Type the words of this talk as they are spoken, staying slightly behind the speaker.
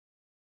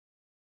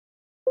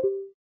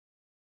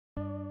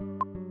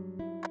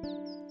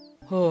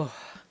Oh,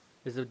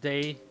 is the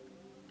day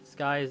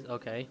skies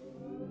okay?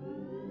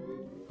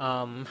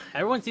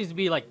 Everyone seems to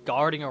be like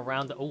guarding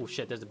around the. Oh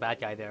shit, there's a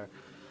bad guy there.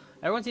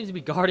 Everyone seems to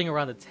be guarding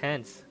around the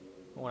tent.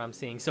 What I'm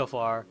seeing so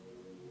far.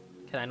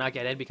 Can I not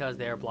get in because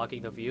they're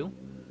blocking the view?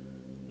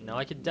 No,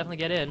 I could definitely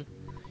get in.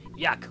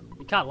 Yuck!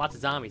 We caught lots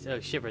of zombies. Oh,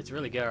 shiver, it's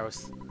really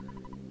gross.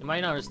 You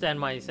might not understand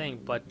my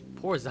saying, but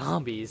poor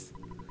zombies.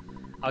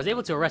 I was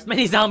able to arrest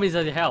many zombies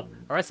as your help.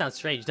 Arrest sounds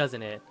strange,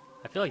 doesn't it?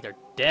 I feel like they're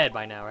dead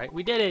by now, right?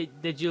 We did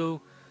it! Did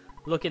you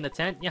look in the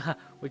tent? Yeah,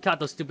 we caught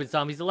those stupid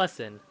zombies a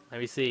lesson.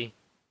 Let me see.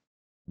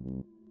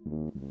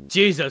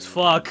 Jesus,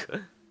 fuck!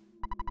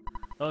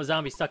 Those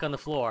zombies stuck on the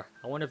floor.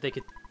 I wonder if they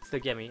could still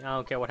get me. I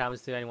don't care what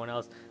happens to anyone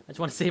else. I just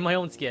want to save my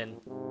own skin.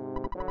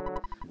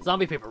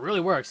 Zombie paper really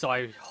works, so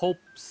I hope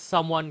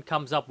someone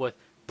comes up with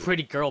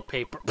pretty girl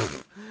paper.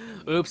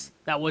 Oops,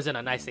 that wasn't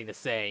a nice thing to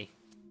say.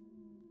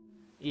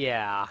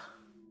 Yeah.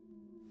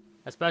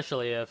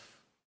 Especially if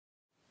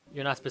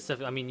you're not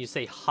specific. I mean, you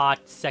say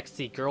hot,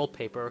 sexy girl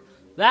paper.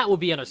 That would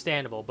be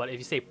understandable, but if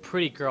you say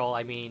pretty girl,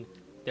 I mean,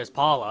 there's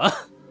Paula.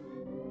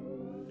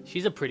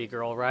 She's a pretty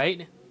girl,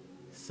 right?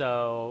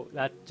 So,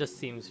 that just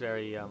seems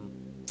very,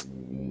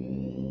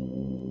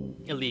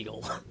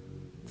 illegal.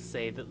 To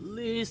say the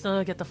least.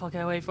 Get the fuck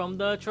away from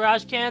the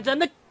trash cans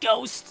and the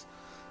ghost!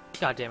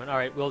 God damn it.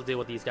 Alright, we'll deal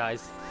with these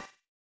guys.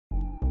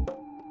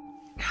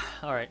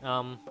 Alright,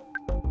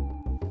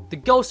 the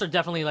ghosts are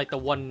definitely, like, the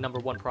number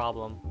one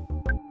problem.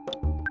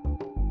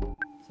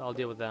 So I'll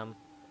deal with them.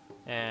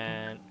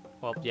 And,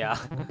 well, yeah.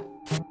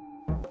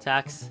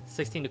 Tax,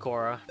 16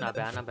 Decora. Not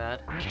bad, not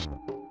bad.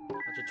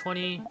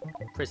 120.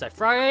 Precise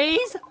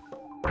phrase!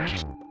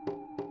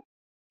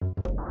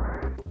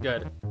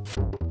 Good.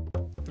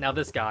 Now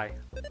this guy.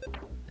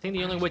 I think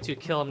the only way to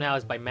kill him now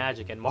is by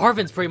magic, and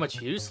Marvin's pretty much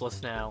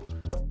useless now.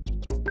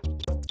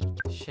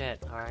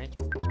 Shit, alright.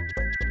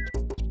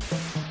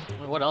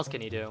 What else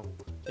can he do?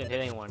 Didn't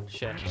hit anyone.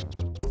 Shit.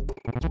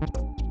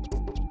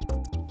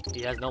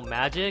 He has no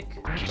magic?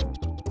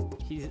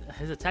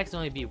 His attacks can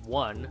only be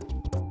 1.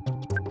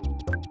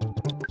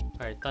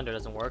 Alright, thunder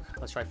doesn't work.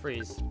 Let's try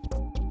freeze.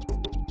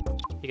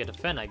 He can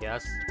defend, I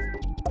guess.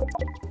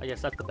 I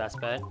guess that's the best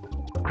bet.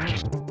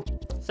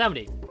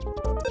 70.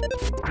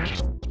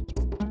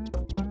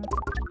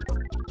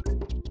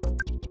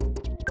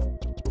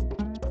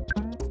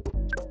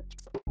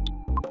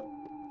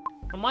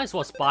 I might as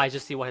well spy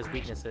just see what his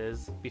weakness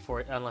is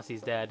before, unless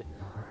he's dead.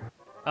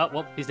 Oh,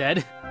 well, he's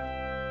dead.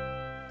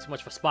 Too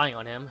much for spying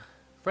on him.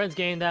 Friends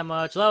gain that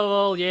much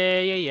level.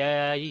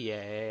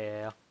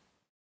 Yeah.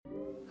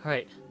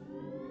 Alright.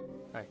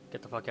 Alright,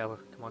 get the fuck out.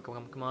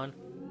 Come on.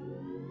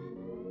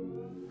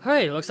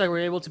 Alright, looks like we're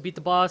able to beat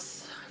the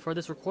boss for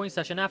this recording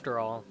session after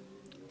all.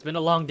 It's been a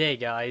long day,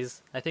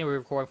 guys. I think we're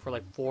recording for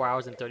like 4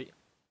 hours and 30...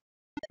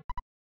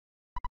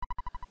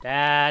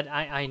 Dad,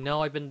 I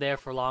know I've been there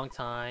for a long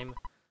time.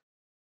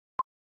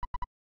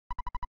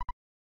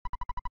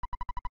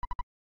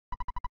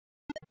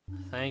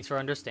 Thanks for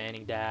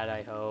understanding, Dad,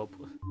 I hope.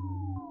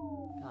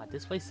 God,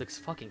 this place looks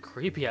fucking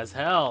creepy as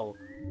hell.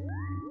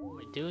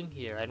 What am I doing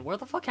here? And where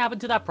the fuck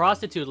happened to that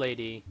prostitute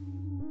lady?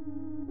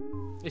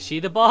 Is she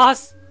the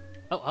boss?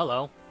 Oh,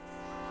 hello.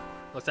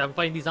 Looks like I'm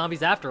fighting these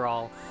zombies after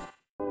all.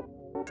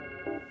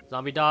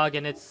 Zombie dog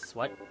and it's...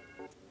 what?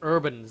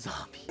 Urban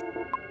zombie.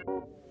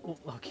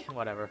 Okay,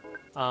 whatever.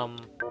 I'll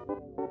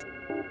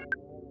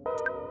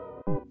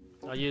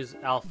use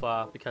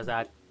alpha because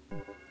that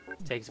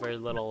takes very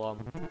little,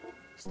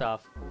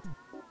 stuff.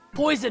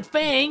 Poison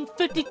Fang!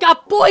 50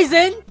 got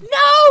poison!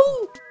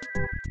 No!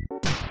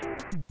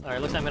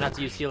 Alright, looks like I'm gonna have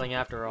to use healing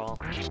after all.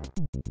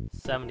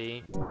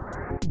 70.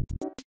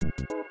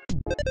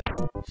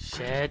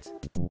 Shit.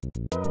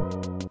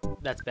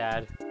 That's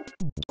bad.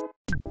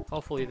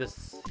 Hopefully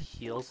this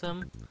heals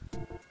him.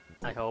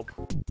 I hope.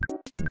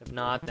 If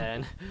not,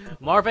 then...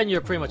 Marvin,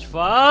 you're pretty much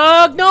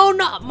fucked! No,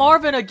 not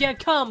Marvin again!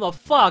 Come the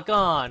fuck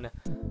on!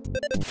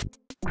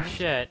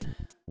 Shit.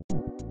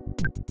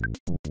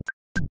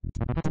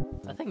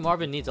 I think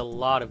Marvin needs a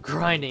lot of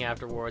grinding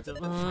afterwards. Is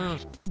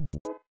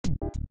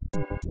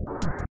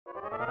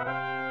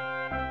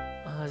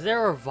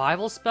there a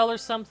revival spell or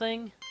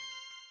something?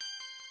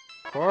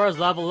 Cora's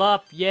level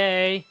up,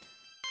 yay!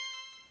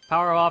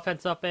 Power of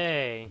offense up,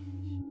 A.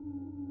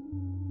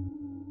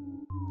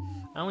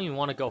 I don't even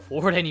want to go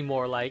forward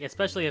anymore, like,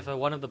 especially if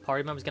one of the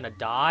party members is gonna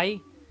die.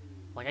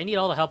 Like, I need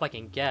all the help I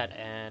can get,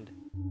 and...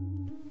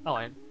 Oh,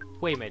 and...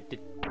 Wait a minute,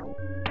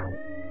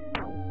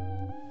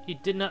 He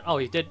did not... Oh,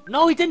 he did...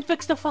 No, he didn't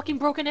fix the fucking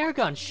broken air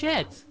gun,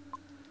 shit!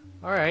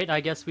 Alright, I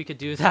guess we could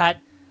do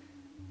that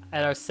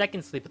at our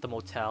second sleep at the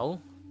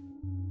motel.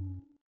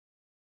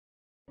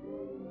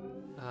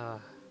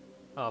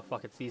 Oh,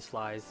 fuck, it's these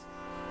flies.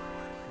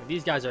 I mean,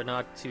 these guys are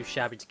not too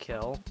shabby to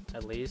kill,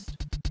 at least.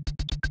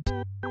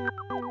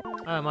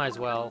 I might as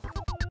well.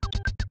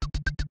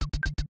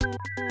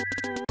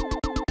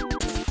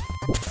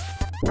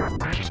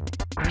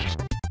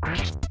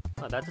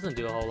 Oh, that doesn't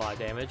do a whole lot of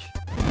damage.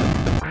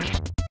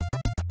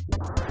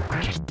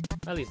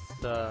 At least,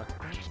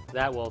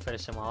 that will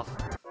finish him off.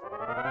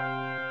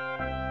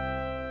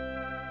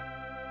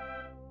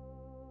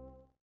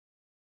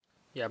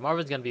 Yeah,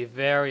 Marvin's gonna be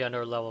very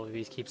under level if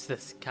he keeps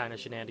this kind of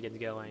shenanigans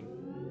going.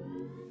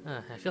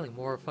 I feel like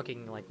more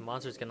fucking like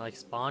monsters gonna like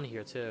spawn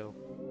here too.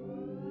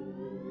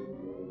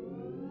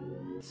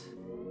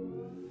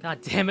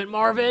 God damn it,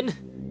 Marvin!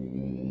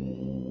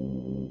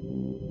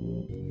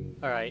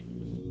 Alright.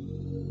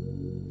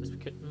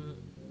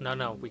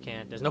 No, we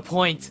can't. There's no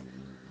point!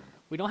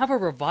 We don't have a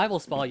revival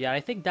spell yet. I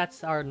think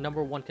that's our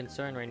 #1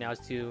 concern right now is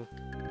to...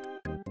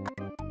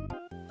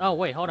 Oh,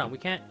 wait, hold on. We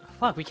can't...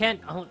 Fuck, we can't...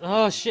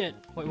 Oh, shit!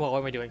 Wait, what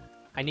am I doing?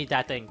 I need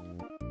that thing.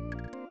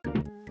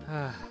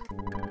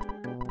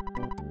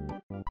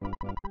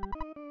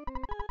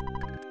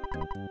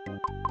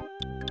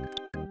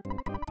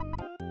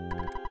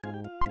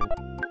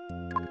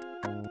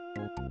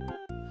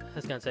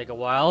 It's gonna take a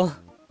while.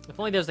 If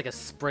only there's like a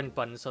sprint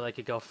button so they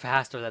could go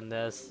faster than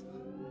this.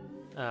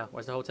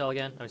 Where's the hotel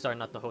again? I'm sorry,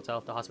 not the hotel,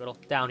 the hospital.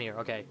 Down here,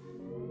 okay.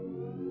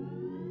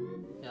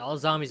 Yeah, all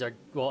zombies are,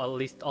 well, at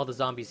least all the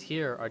zombies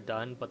here are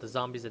done, but the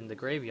zombies in the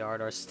graveyard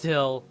are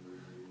still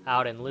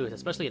out and loose,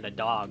 especially the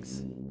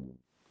dogs.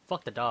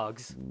 Fuck the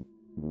dogs.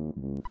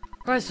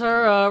 Alright,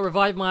 sir,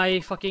 revive my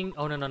fucking...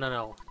 Oh,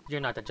 no.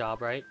 You're not the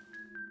job, right?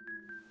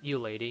 You,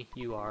 lady,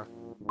 you are.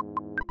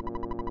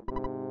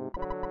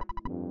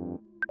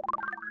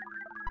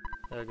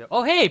 There we go.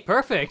 Oh, hey,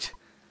 perfect!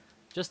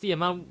 Just the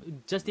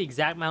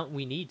exact amount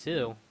we need,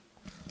 too.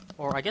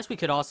 Or I guess we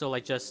could also,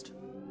 like, just...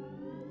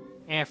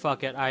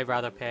 fuck it, I'd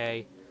rather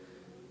pay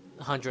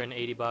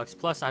 180 bucks.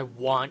 Plus, I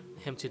want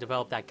him to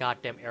develop that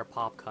goddamn air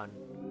pop gun.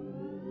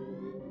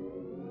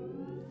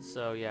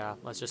 So, yeah,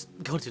 let's just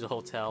go to the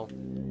hotel.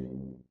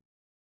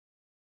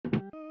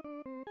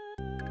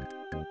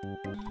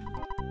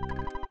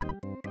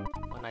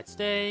 One night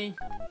stay.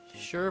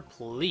 Sure,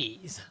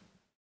 please.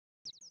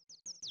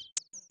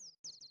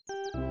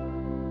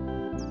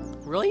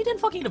 Really? You didn't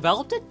fucking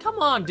develop it? Come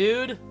on,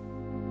 dude!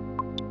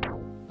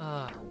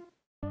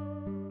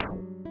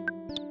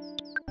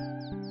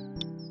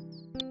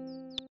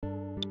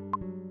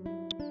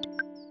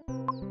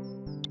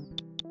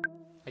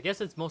 I guess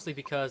it's mostly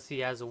because he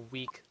has a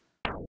weak...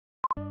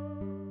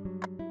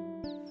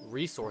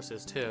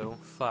 resources, too.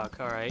 Fuck,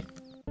 alright.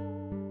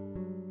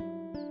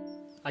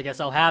 I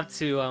guess I'll have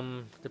to,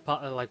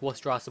 like,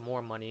 withdraw some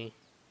more money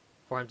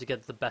for him to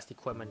get the best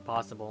equipment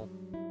possible.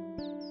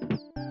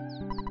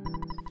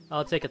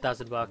 I'll take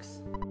 1,000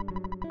 bucks.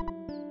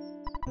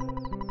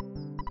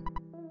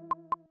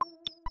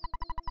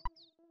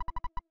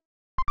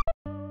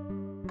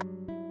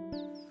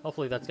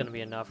 Hopefully that's gonna be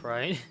enough,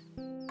 right?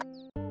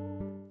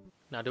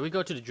 Now, do we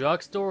go to the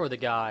drugstore or the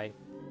guy?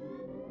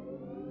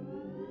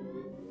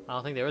 I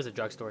don't think there is a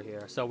drugstore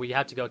here, so we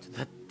have to go to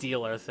the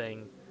dealer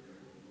thing.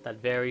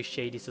 That very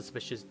shady,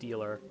 suspicious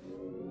dealer.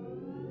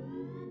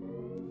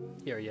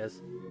 Here he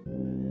is.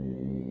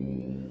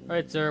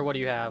 Alright, sir, what do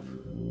you have?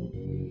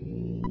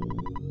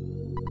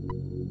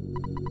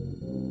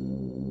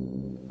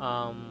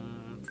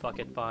 Fuck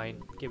it,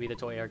 fine. Give me the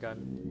toy air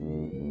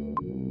gun.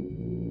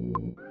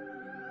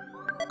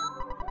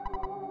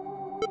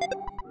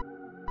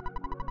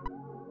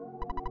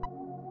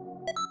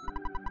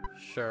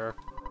 Sure.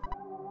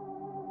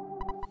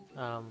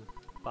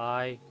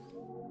 Buy.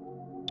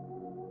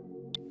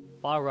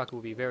 Bottle rocket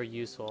would be very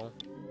useful.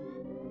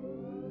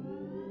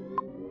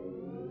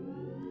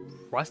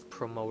 Rust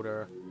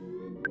promoter.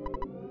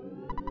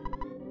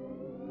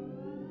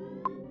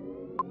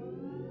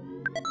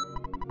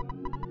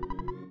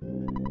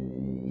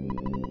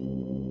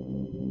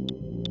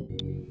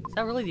 Is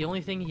that really the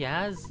only thing he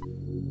has?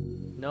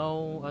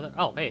 No other...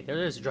 Oh, hey,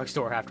 there is a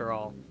drugstore after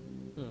all.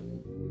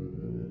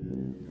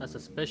 That's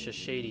suspicious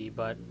shady,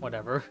 but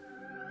whatever.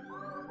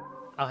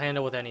 I'll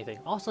handle with anything.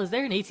 Also, is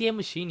there an ATM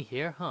machine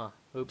here? Huh.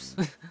 Oops.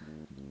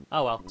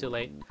 Oh well, too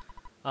late.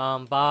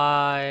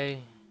 Buy...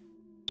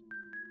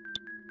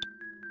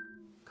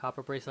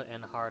 Copper bracelet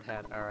and hard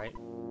hat, alright.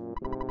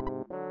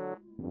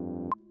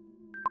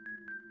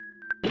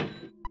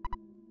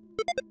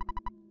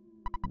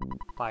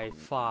 Buy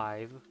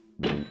 5.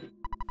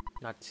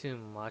 Not too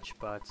much,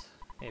 but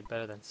hey,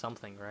 better than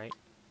something, right?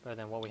 Better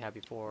than what we had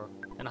before.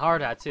 And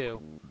hard hat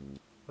too,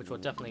 which will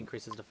definitely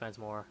increase his defense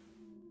more.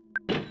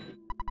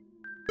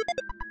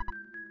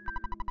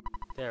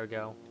 There we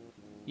go.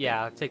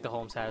 Yeah, I'll take the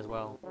Holmes hat as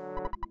well.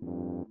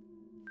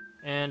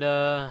 And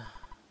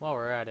while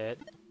we're at it,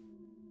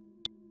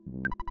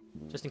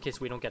 just in case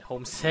we don't get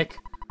homesick.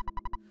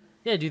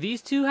 Yeah, do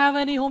these two have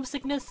any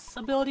homesickness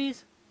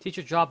abilities?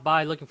 Teacher dropped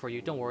by looking for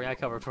you. Don't worry, I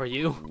covered for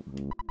you.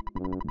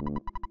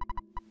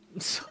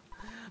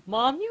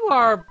 Mom, you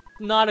are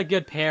not a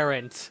good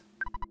parent.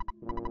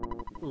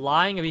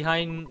 Lying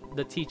behind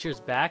the teacher's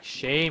back?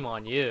 Shame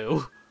on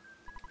you.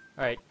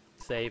 Alright,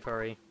 save,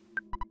 hurry.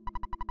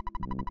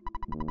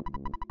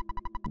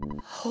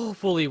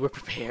 Hopefully we're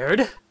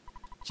prepared.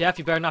 Jeff,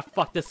 you better not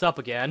fuck this up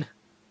again.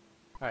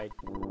 Alright.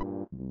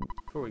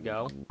 Before we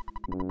go.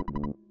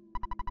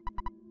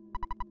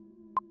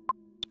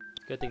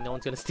 Good thing no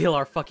one's gonna steal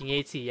our fucking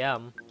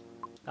ATM.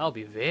 That would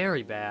be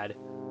very bad.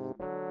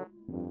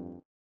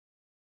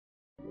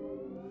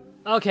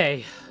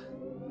 Okay.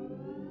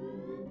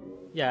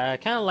 Yeah, I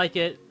kind of like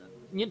it.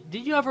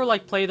 Did you ever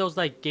like play those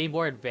like Game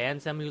Boy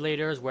Advance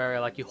emulators where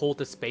like you hold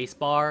the space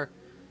bar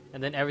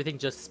and then everything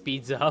just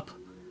speeds up?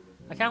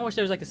 I kind of wish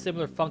there was like a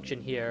similar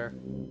function here,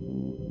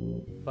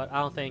 but I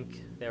don't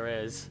think there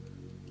is.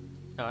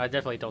 No, I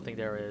definitely don't think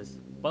there is.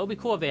 But it would be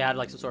cool if they had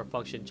like some sort of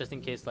function just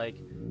in case like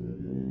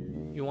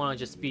you want to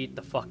just speed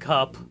the fuck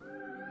up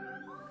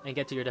and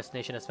get to your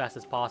destination as fast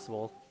as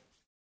possible.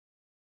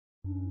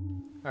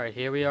 Alright,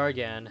 here we are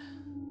again.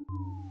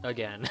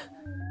 Again.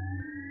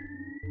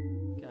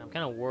 I'm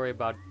kind of worried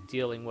about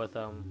dealing with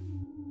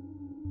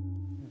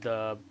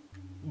the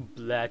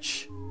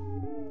Blech.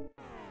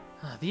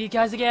 These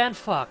guys again?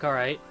 Fuck,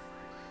 alright.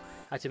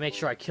 I have to make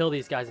sure I kill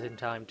these guys in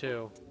time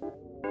too.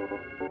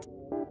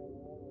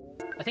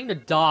 I think the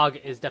dog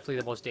is definitely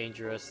the most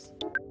dangerous.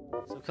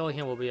 So killing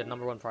him will be a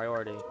 #1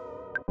 priority.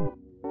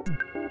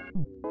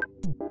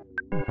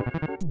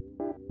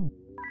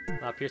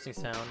 Piercing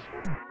sound.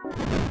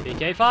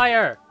 PK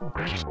fire!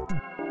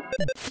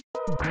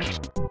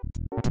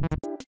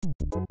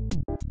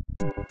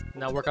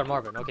 Now work on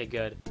Marvin. Okay,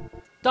 good.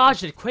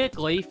 Dodge it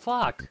quickly!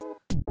 Fuck!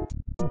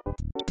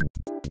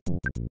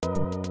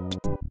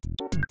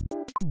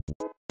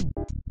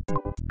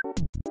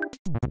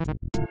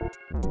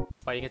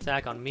 Fighting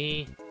attack on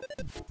me.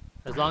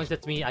 As long as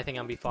it's me, I think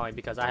I'll be fine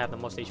because I have the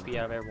most HP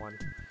out of everyone.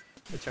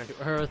 Return to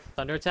Earth.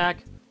 Thunder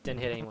attack. Didn't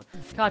hit anyone.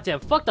 Goddamn,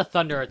 fuck the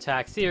thunder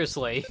attack,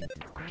 seriously.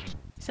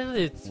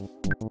 It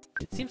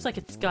seems like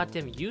it's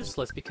goddamn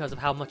useless because of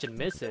how much it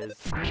misses.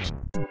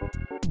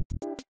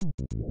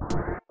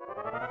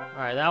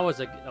 Alright, that was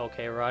a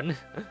okay run.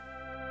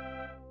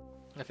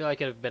 I feel like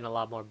it could have been a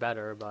lot more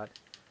better, but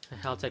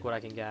I'll take what I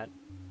can get.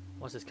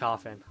 What's this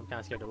coffin? I'm kind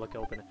of scared to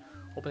open it.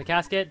 Open the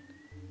casket.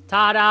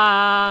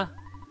 Ta-da!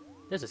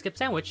 There's a skip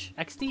sandwich.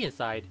 XD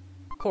inside.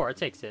 Cora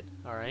takes it.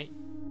 Alright.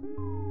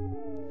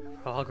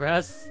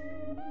 Progress.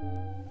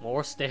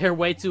 More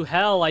stairway to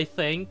hell, I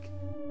think.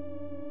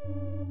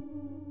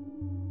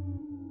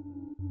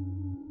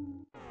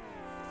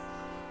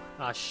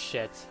 Ah,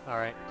 shit.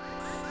 Alright.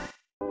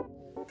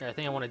 Okay, I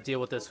think I want to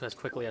deal with this as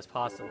quickly as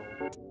possible.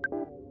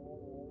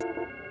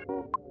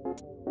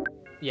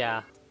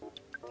 Yeah.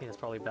 I think that's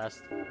probably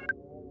best.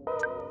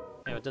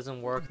 If it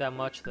doesn't work that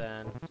much,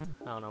 then...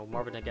 I don't know,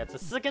 Marvin gets a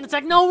second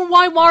attack. No,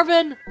 why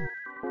Marvin?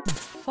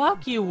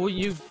 Fuck you,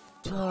 you...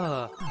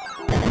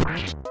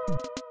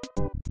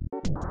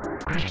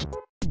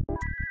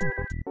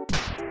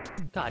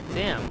 God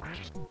damn.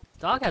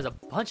 Dog has a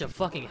bunch of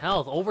fucking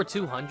health. Over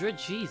 200?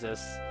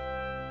 Jesus.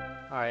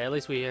 Alright, at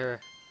least we hear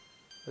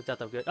the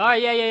death of good.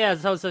 Alright, yeah,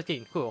 that's how I was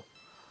thinking. Cool.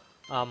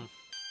 I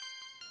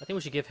think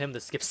we should give him the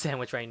skip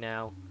sandwich right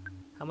now.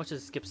 How much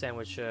is a skip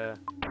sandwich?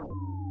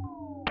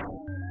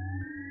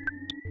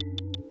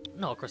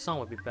 No, croissant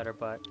would be better,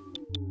 but...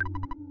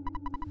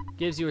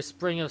 Gives you a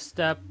spring of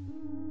step.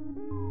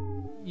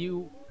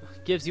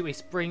 Gives you a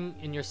spring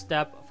in your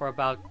step for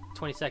about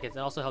 20 seconds. It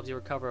also helps you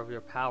recover of your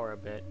power a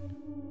bit.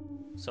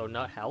 So,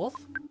 not health?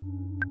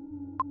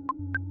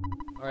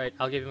 Alright,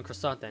 I'll give him a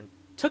croissant then.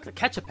 Took the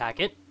ketchup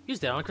packet,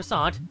 used it on a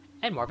croissant,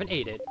 and Marvin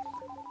ate it.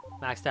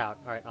 Maxed out.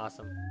 Alright,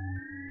 awesome.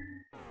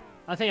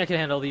 I think I can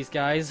handle these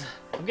guys.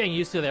 I'm getting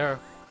used to their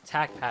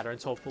attack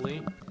patterns,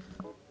 hopefully.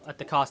 At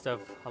the cost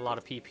of a lot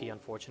of PP,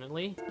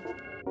 unfortunately.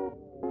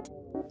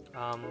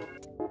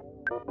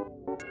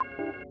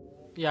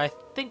 Yeah, I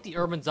think the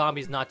urban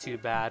zombie is not too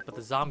bad, but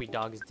the zombie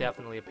dog is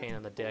definitely a pain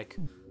in the dick.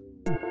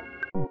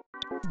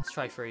 Let's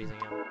try freezing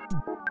him.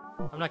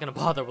 I'm not gonna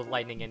bother with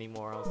lightning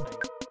anymore, I don't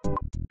think.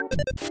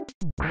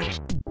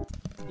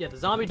 Yeah, the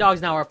zombie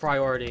dog's now our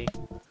priority.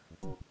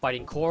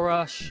 Fighting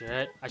Cora,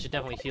 shit. I should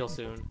definitely heal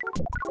soon.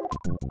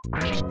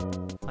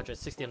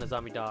 160 on the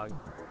zombie dog.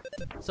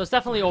 So it's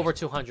definitely over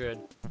 200.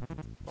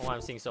 From what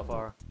I'm seeing so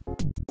far.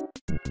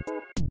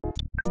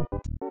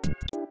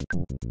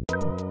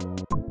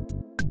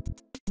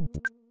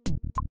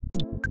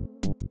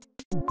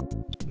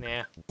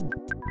 Nah.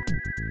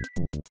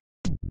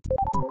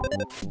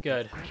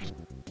 Good.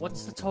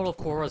 What's the total of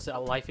Cora's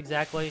life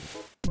exactly?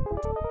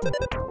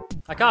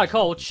 I caught a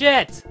cold.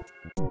 Shit!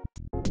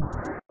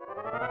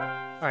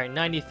 Alright,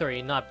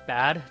 93. Not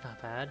bad.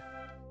 Not bad.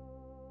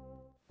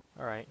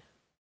 Alright.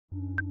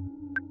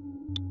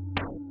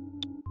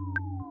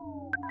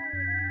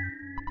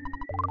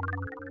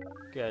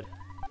 Good.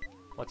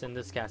 What's in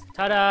this cast?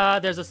 Ta-da!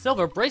 There's a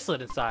silver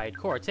bracelet inside.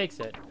 Cora takes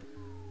it.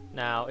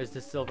 Now, is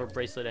this silver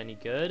bracelet any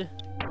good?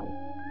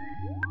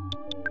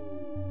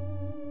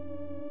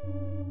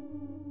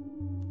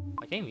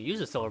 I can't even use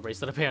a silver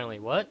bracelet, apparently.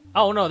 What?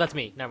 Oh, no, that's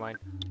me. Never mind.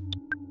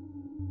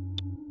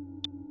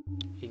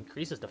 He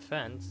increases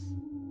defense.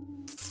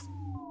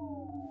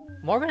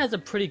 Marvin has a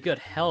pretty good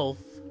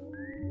health.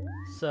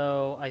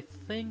 So, I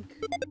think...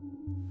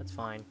 that's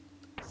fine.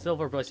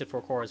 Silver bracelet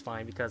for Cora is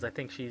fine, because I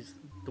think she's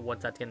the one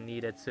that's gonna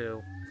need it,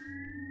 too.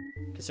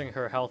 Considering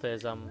her health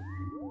is,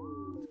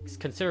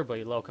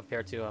 considerably low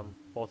compared to,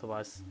 both of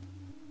us.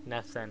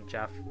 Ness and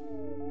Jeff.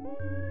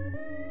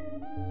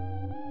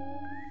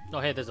 Oh,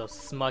 hey, there's a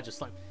smudge of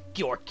slime.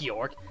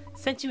 Gyork.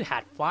 Since you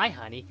had fly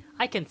honey,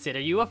 I consider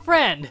you a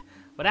friend.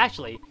 but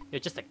actually, you're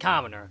just a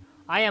commoner.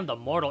 I am the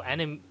mortal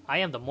enemy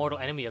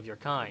of your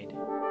kind.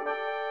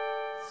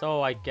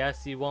 So I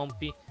guess you won't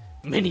be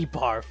mini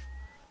barf.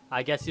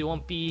 I guess you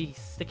won't be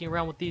sticking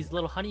around with these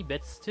little honey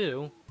bits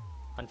too.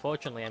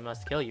 Unfortunately, I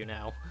must kill you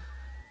now.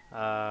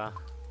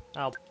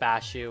 I'll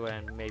bash you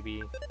and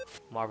maybe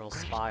Marvin will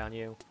spy on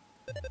you.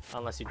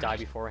 Unless you die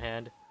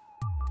beforehand.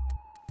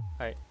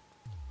 Alright.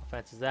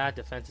 Offense is that.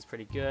 Defense is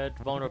pretty good.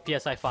 Vulnerable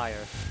PSI fire.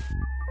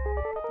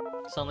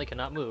 Suddenly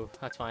cannot move.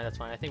 That's fine, that's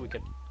fine. I think we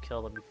could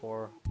kill them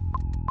before.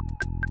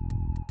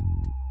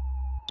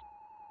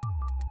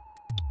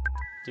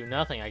 Do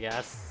nothing, I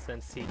guess,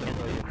 since he can't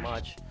really do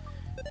much.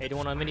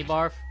 81 on mini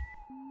barf.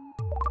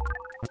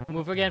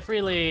 Move again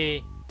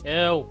freely.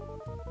 Ew.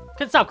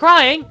 Couldn't stop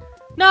crying!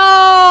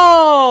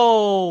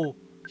 No!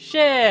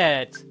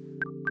 Shit!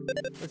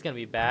 That's gonna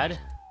be bad.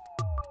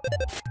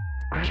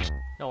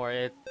 Don't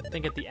worry, I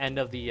think at the end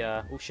of the,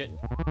 oh shit.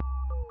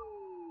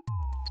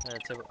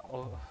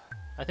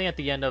 I think at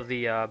the end of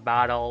the,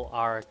 battle,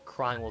 our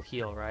crying will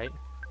heal, right?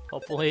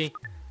 Hopefully.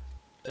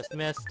 Just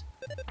missed.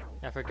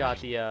 I forgot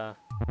the,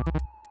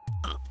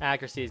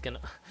 accuracy is gonna...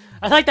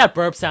 I like that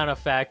burp sound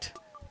effect.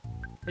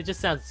 It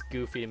just sounds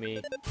goofy to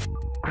me.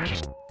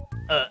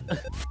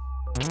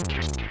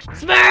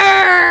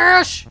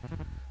 Smash!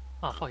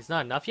 Oh, fuck, it's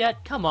not enough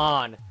yet? Come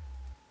on.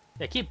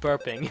 Yeah, keep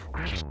burping.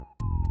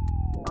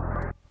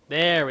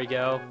 There we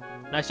go.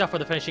 Nice shot for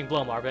the finishing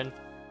blow, Marvin.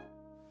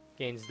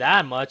 Gains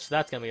that much,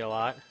 that's gonna be a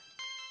lot.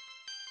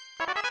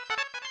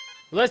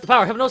 Release the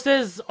power.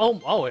 Hypnosis.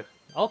 Oh,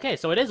 okay,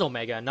 so it is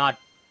Omega, not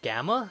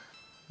Gamma?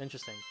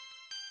 Interesting.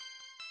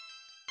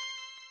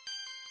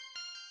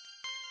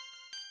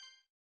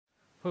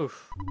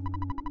 Oof.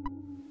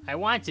 I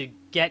want to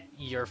get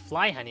your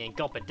fly honey and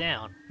gulp it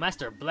down.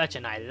 Master Bletch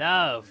and I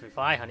love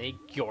fly honey,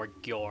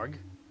 Gyork.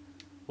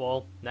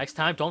 Well, next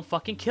time don't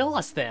fucking kill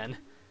us then.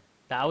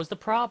 That was the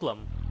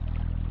problem.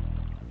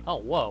 Oh,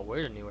 whoa, we're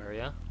in a new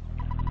area.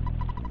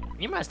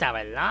 You must have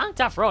a long,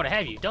 tough road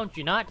ahead of you, don't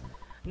you not?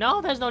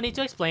 No, there's no need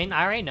to explain.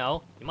 I already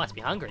know. You must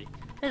be hungry.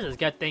 This is a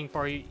good thing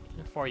for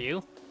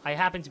you. I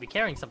happen to be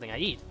carrying something I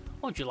eat.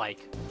 What would you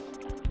like?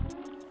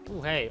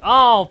 Ooh, hey.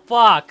 Oh,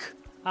 fuck!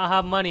 I'll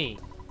have money.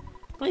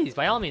 Please,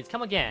 by all means,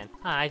 come again.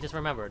 I just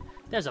remembered.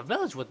 There's a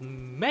village with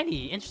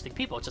many interesting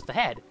people just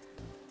ahead.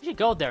 You should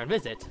go there and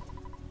visit.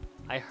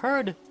 I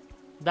heard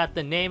that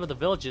the name of the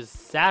village is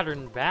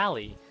Saturn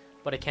Valley,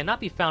 but it cannot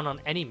be found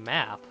on any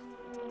map.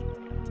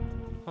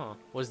 Huh.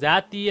 Was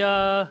that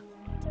the,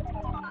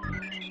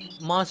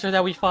 monster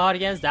that we fought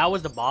against? That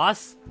was the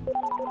boss?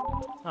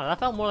 Oh, that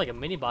felt more like a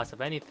mini-boss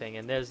if anything,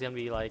 and there's gonna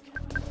be like...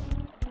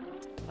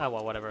 Oh,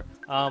 well, whatever.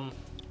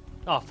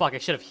 Oh, fuck, I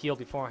should have healed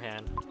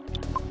beforehand.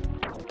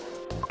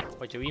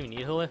 Wait, do we even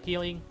need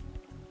healing?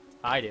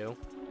 I do.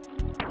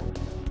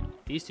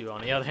 These two,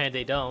 on the other hand,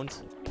 they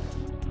don't.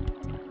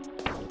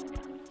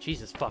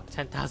 Jesus, fuck,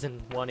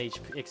 10,001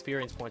 HP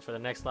experience points for the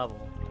next level.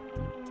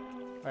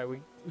 Alright,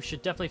 we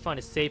should definitely find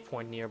a save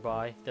point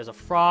nearby. There's a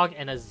frog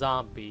and a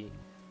zombie.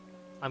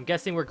 I'm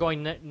guessing we're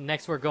going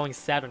next we're going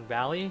Saturn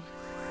Valley.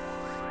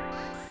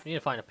 We need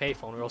to find a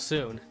payphone real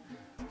soon.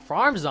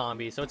 Farm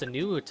zombie, so it's a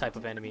new type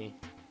of enemy.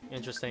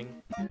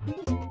 Interesting.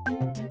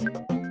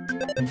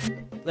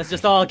 Let's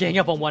just all gang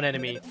up on one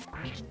enemy.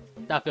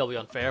 That will be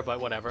unfair, but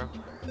whatever.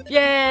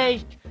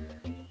 Yay!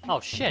 Oh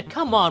shit,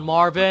 come on,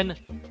 Marvin!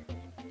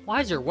 Why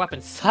does your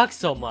weapon suck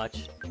so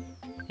much?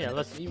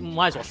 Yeah, you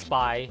might as well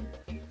spy.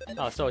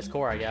 Oh, so is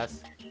core, I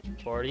guess.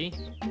 40.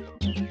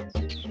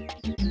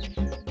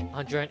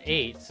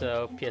 108,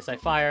 so PSI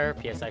fire,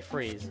 PSI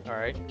freeze.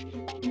 Alright.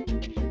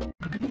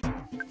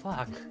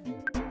 Fuck.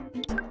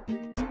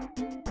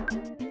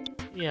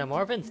 Yeah,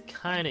 Marvin's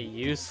kinda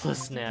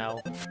useless now.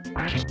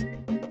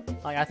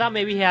 Like, I thought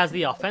maybe he has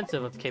the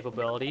offensive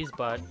capabilities,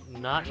 but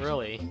not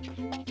really.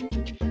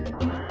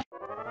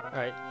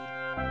 Alright.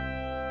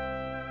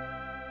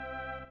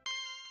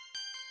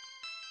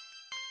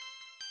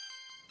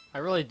 I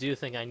really do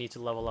think I need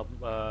to level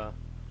up,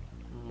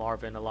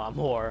 Marvin a lot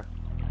more.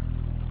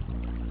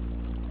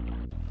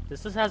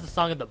 This just has the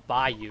song of the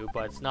Bayou,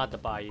 but it's not the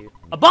Bayou.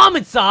 A bomb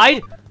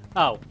inside?!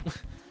 Oh.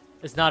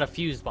 It's not a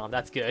fuse bomb,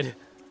 that's good.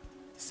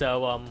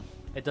 So,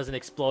 it doesn't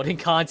explode in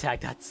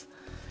contact,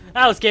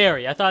 that was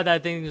scary. I thought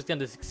that thing was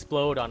gonna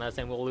explode on us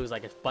and we'll lose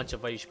like a bunch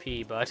of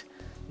HP, but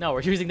no,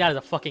 we're using that as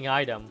a fucking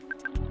item.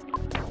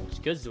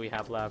 Which goods do we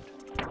have left?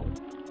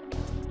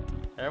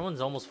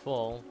 Everyone's almost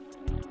full.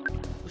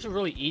 We should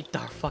really eat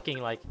our fucking,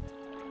 like...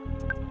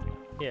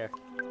 Here.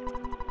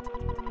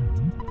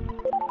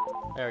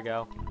 There we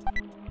go.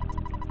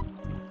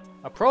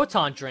 A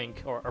proton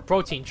drink, or a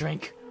protein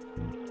drink.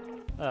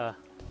 Oh,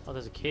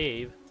 there's a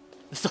cave.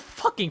 There's a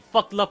fucking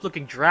fucked up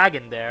looking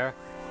dragon there.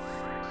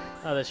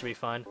 Oh, this should be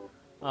fun.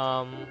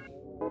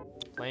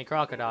 Playing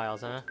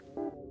crocodiles, huh?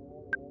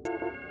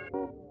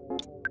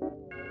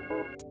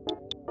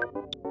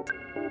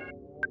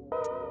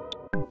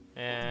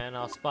 And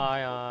I'll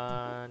spy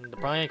on the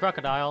praying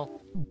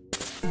crocodile.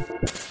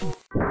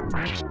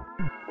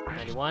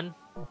 91,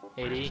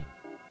 80,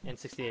 and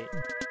 68.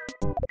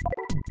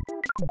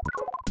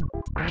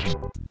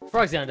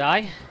 Frog's gonna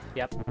die.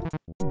 Yep.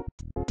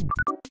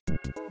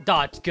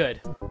 Dodge,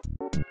 good.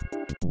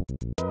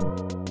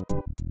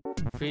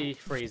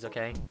 Freeze,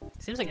 okay.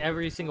 Seems like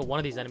every single one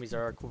of these enemies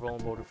are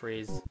vulnerable to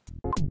freeze.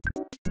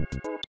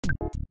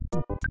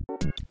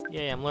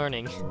 Yay, I'm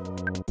learning.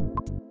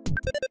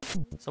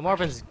 So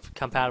Marvin's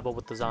compatible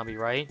with the zombie,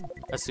 right?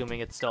 Assuming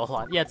it's still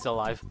alive. Yeah, it's still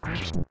alive.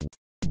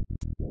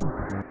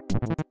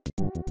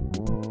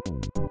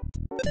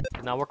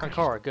 Did not work on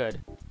Korra, good.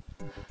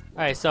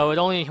 Alright, so it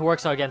only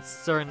works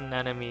against certain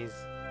enemies.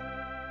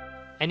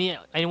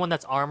 Anyone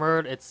that's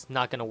armored, it's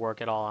not gonna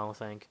work at all, I don't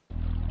think.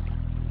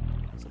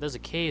 So there's a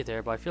cave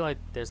there, but I feel like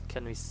there's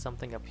gonna be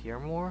something up here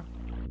more.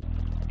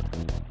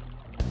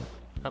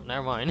 Oh,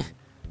 never mind.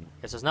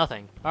 Guess there's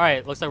nothing.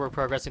 Alright, looks like we're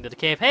progressing to the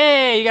cave.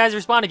 Hey, you guys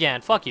respawn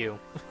again. Fuck you.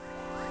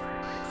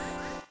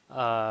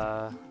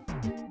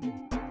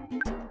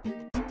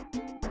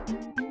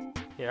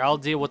 Here, I'll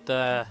deal with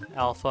the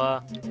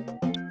alpha.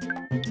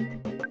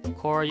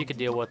 Korra, you could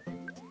deal with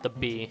the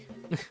B.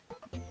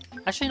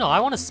 Actually, no,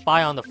 I want to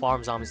spy on the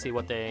farm zombies, see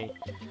what they...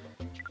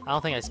 I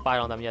don't think I spied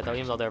on them yet, though,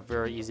 even though they're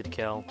very easy to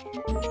kill.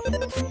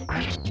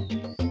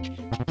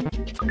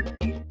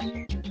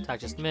 Attack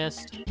just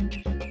missed.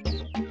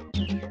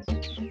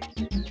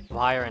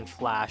 Fire and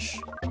flash.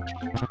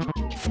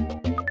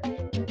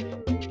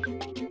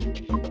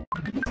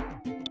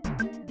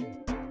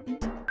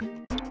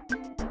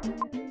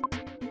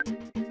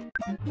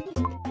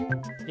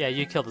 Yeah,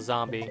 you killed the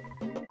zombie.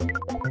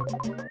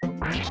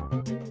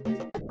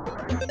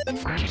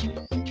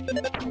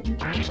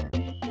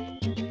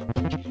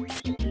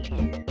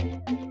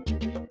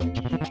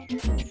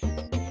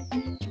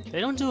 They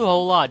don't do a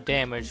whole lot of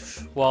damage.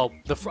 Well,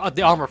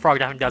 the armor frog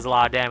definitely does a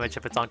lot of damage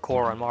if it's on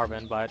Korra and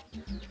Marvin, but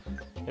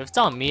if it's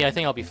on me, I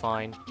think I'll be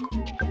fine.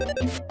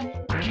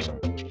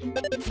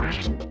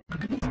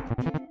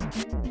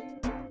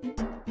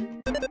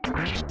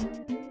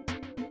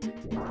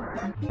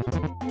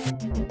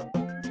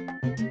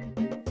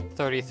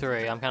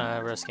 $33. I'm kind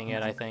of risking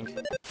it, I think.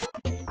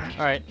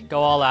 Alright,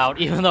 go all out,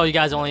 even though you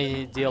guys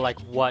only deal like,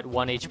 what,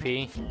 1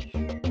 HP?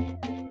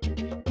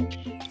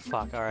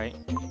 Fuck, alright.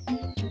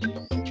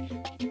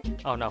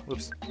 Oh no,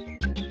 oops.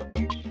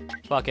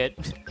 Fuck it.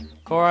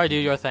 Korra, do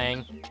your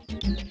thing.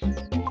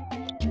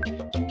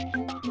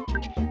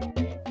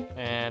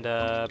 And,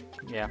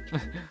 yeah.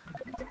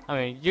 I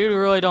mean, you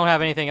really don't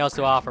have anything else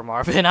to offer,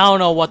 Marvin. I don't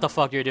know what the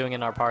fuck you're doing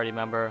in our party,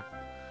 member.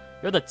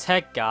 You're the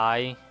tech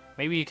guy.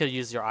 Maybe you could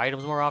use your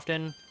items more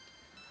often.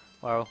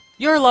 Well,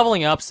 you're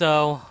leveling up,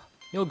 so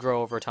you'll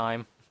grow over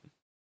time.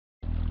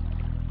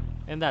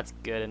 And that's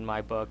good in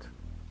my book.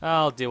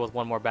 I'll deal with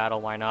one more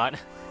battle, why not?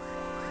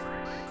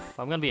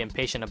 I'm gonna be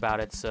impatient about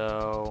it,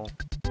 so...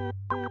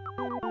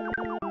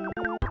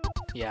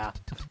 yeah.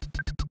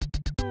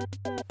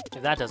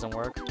 If that doesn't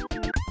work,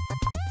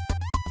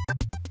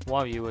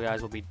 one of you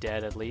guys will be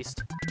dead at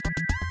least.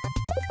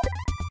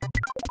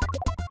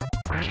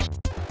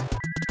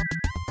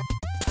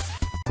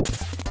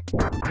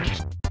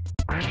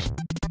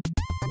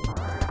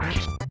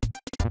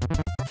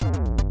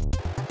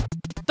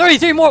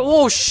 $33 more!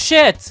 Oh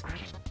shit!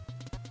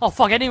 Oh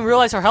fuck, I didn't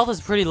realize her health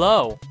is pretty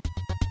low.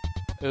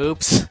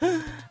 Oops.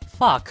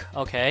 Fuck.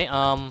 Okay,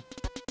 I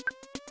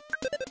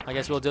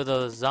guess we'll do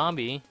the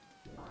zombie.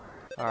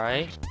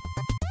 Alright.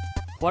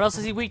 What else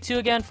is he weak to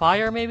again?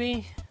 Fire,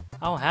 maybe?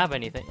 I don't have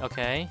anything.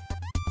 Okay.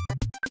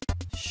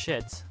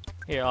 Shit.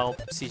 Here, I'll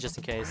see just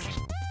in case.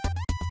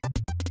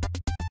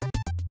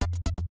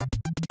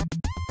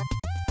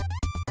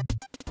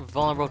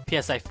 Vulnerable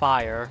to PSI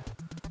fire.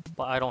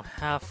 But I don't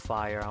have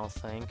fire, I don't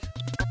think.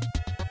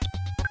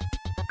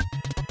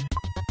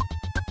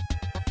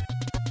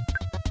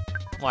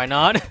 Why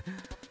not?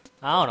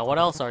 I don't know, what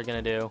else are we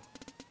gonna do?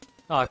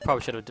 Oh, I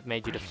probably should have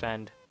made you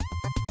defend.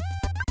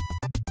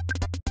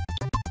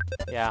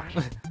 Yeah.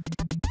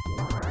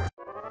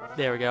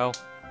 There we go.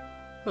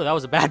 Oh, that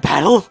was a bad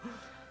battle!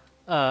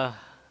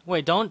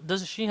 Wait,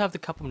 doesn't she have the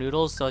cup of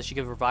noodles so she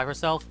could revive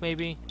herself,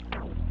 maybe?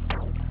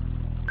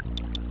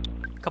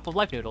 Cup of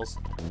life noodles.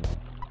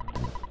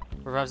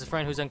 Revives a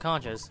friend who's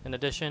unconscious. In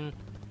addition...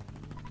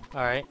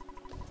 Alright.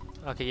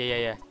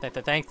 Okay, yeah.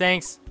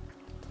 Thanks!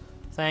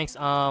 Thanks,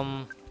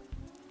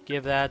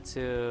 give that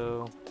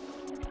to...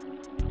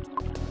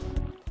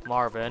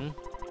 Marvin.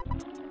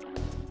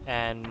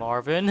 And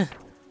Marvin.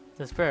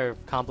 That's a very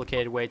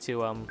complicated way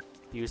to,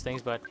 use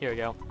things, but here we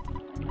go.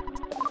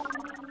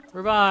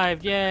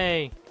 Revived,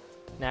 yay!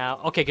 Now,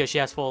 okay, good, she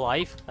has full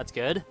life. That's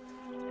good.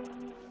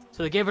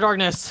 So they gave her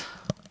darkness.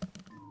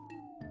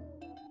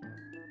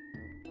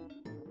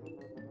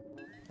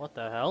 What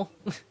the hell?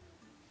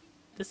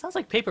 This sounds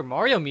like Paper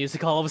Mario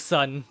music all of a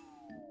sudden.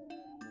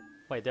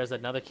 Wait, there's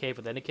another cave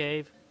within a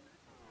cave?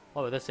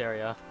 Oh, this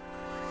area.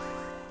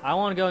 I don't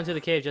want to go into the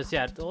cave just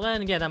yet. Well,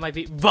 then again, that might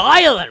be...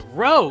 Violent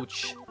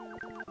Roach!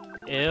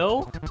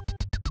 Ew.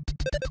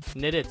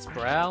 Knit its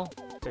brow.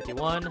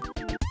 51.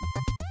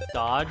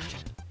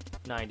 Dodged.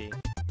 90.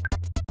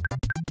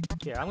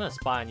 Here, I'm gonna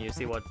spy on you,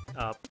 see what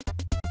up.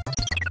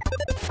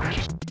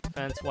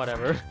 Fence,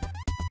 whatever.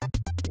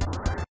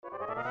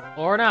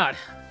 Or not.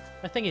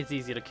 I think it's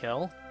easy to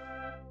kill.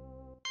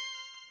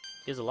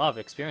 Gives a lot of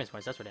experience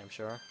points, that's for damn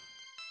sure.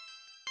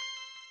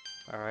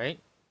 Alright.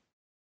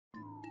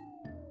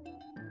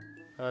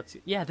 Let's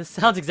see. Yeah, this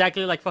sounds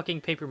exactly like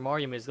fucking Paper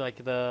Mario music,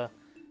 like the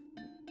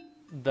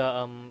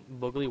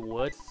Boogly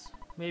Woods,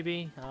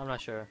 maybe? I'm not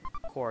sure.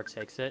 Core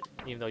takes it,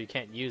 even though you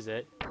can't use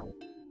it.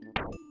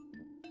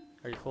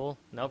 Are you full?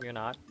 Nope, you're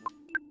not.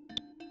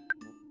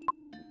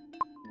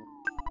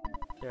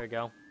 There we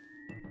go.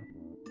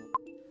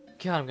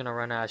 God, I'm gonna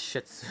run out of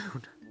shit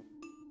soon.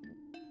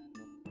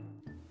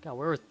 God,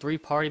 we're 3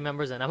 party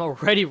members and I'm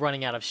already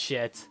running out of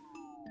shit.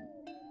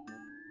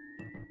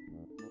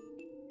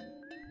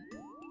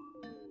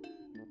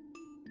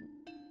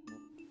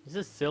 This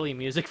is silly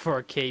music for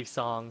a cave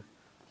song.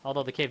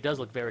 Although the cave does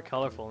look very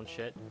colorful and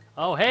shit.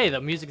 Oh hey,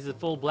 the music is at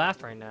full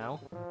blast right now.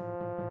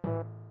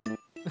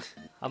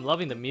 I'm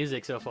loving the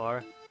music so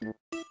far.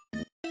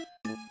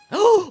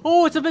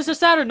 Oh, it's a Mr.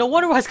 Saturn! No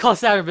wonder why it's called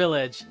Saturn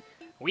Village!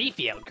 We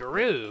feel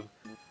groove.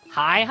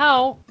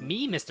 Hi-ho,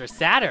 me Mr.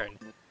 Saturn.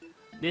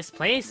 This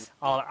place,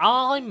 all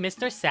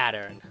Mr.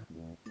 Saturn.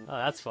 Oh,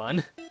 that's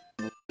fun.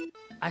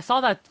 I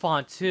saw that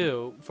font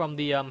too, from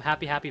the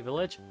Happy Happy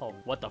Village. Oh,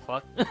 what the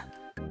fuck?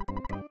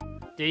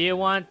 Do you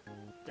want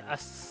a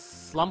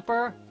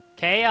slumper?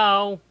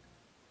 KO.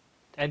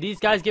 And these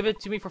guys give it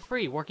to me for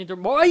free, working through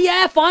more. Oh,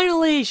 yeah,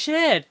 finally!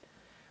 Shit!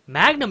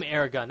 Magnum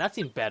air gun, that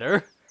seemed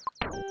better.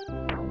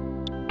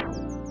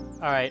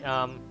 Alright,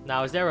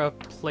 now is there a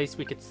place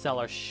we could sell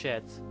our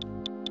shit?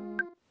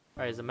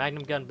 Alright, is the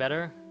Magnum gun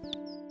better?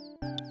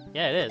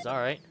 Yeah, it is,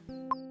 alright.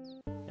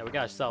 Yeah, we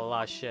gotta sell a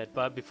lot of shit.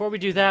 But before we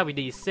do that, we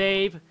need to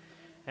save.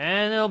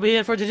 And that'll be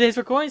it for today's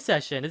recording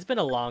session. It's been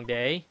a long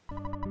day.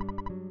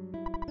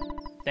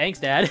 Thanks,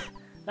 Dad.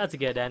 That's a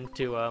good end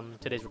to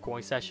today's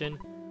recording session.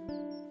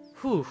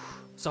 Whew.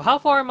 So how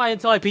far am I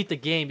until I beat the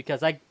game?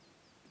 Because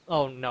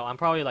oh no, I'm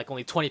probably like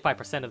only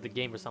 25% of the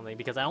game or something.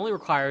 Because I only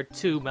required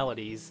 2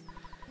 melodies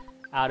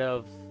out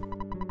of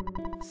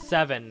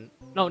 7.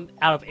 No,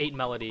 out of 8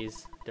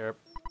 melodies. Derp.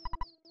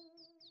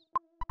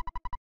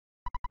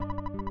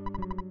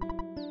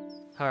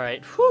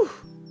 Alright, whew.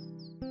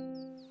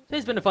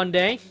 Today's been a fun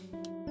day.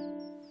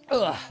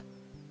 Ugh.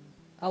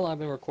 How long have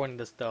I been recording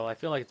this though? I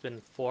feel like it's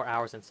been 4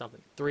 hours and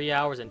something. 3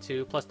 hours and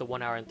 2, plus the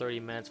 1 hour and 30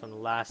 minutes from the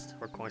last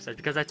recording session.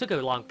 Because I took a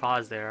long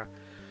pause there.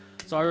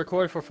 So I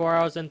recorded for 4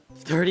 hours and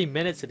 30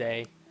 minutes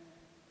today.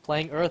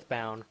 Playing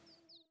Earthbound.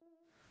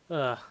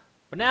 Ugh.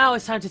 But now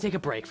it's time to take a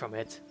break from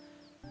it.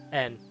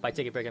 And by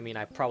take a break, I mean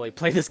I probably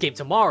play this game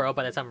tomorrow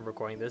by the time I'm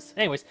recording this.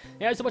 Anyways,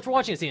 thank you guys so much for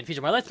watching and seeing the future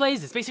of my Let's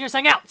Plays. It's Space here,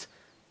 signing out!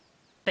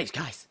 Thanks,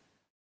 guys.